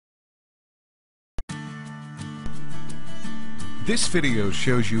This video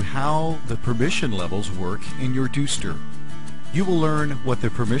shows you how the permission levels work in your Dooster. You will learn what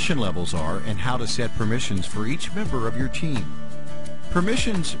the permission levels are and how to set permissions for each member of your team.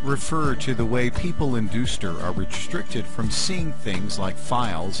 Permissions refer to the way people in Dooster are restricted from seeing things like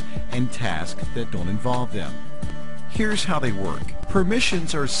files and tasks that don't involve them. Here's how they work.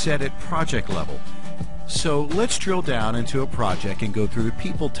 Permissions are set at project level. So let's drill down into a project and go through the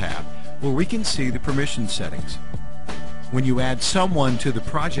People tab where we can see the permission settings. When you add someone to the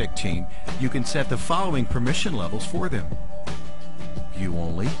project team, you can set the following permission levels for them: View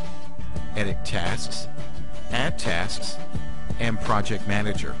Only, Edit Tasks, Add Tasks, and Project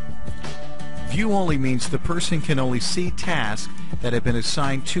Manager. View Only means the person can only see tasks that have been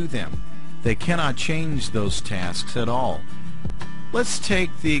assigned to them. They cannot change those tasks at all. Let's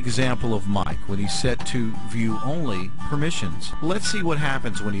take the example of Mike when he's set to View Only permissions. Let's see what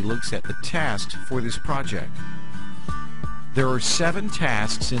happens when he looks at the tasks for this project. There are 7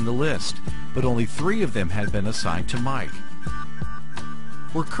 tasks in the list, but only 3 of them had been assigned to Mike.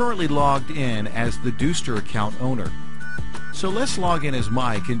 We're currently logged in as the Dooster account owner. So let's log in as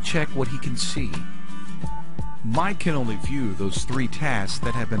Mike and check what he can see. Mike can only view those 3 tasks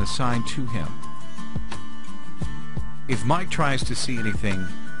that have been assigned to him. If Mike tries to see anything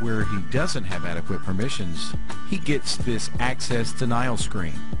where he doesn't have adequate permissions, he gets this access denial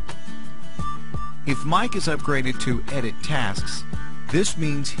screen. If Mike is upgraded to Edit Tasks, this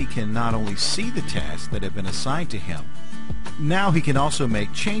means he can not only see the tasks that have been assigned to him, now he can also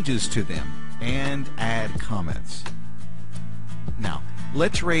make changes to them and add comments. Now,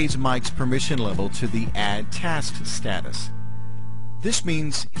 let's raise Mike's permission level to the Add Task status. This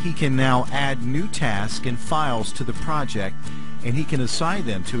means he can now add new tasks and files to the project, and he can assign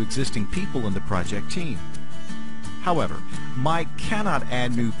them to existing people in the project team. However, Mike cannot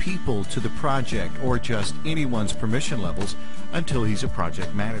add new people to the project or adjust anyone's permission levels until he's a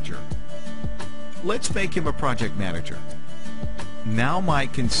project manager. Let's make him a project manager. Now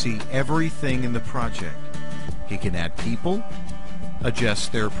Mike can see everything in the project. He can add people,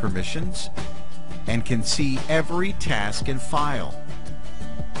 adjust their permissions, and can see every task and file.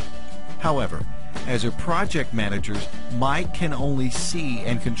 However, as a project manager, Mike can only see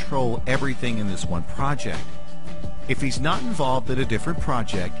and control everything in this one project. If he's not involved in a different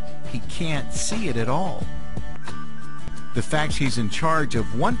project, he can't see it at all. The fact he's in charge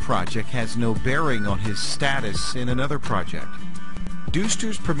of one project has no bearing on his status in another project.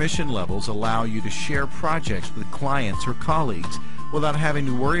 Dooster's permission levels allow you to share projects with clients or colleagues without having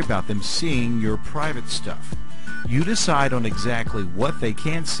to worry about them seeing your private stuff. You decide on exactly what they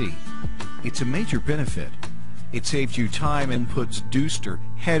can see. It's a major benefit. It saves you time and puts Dooster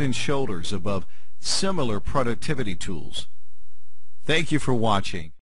head and shoulders above similar productivity tools. Thank you for watching.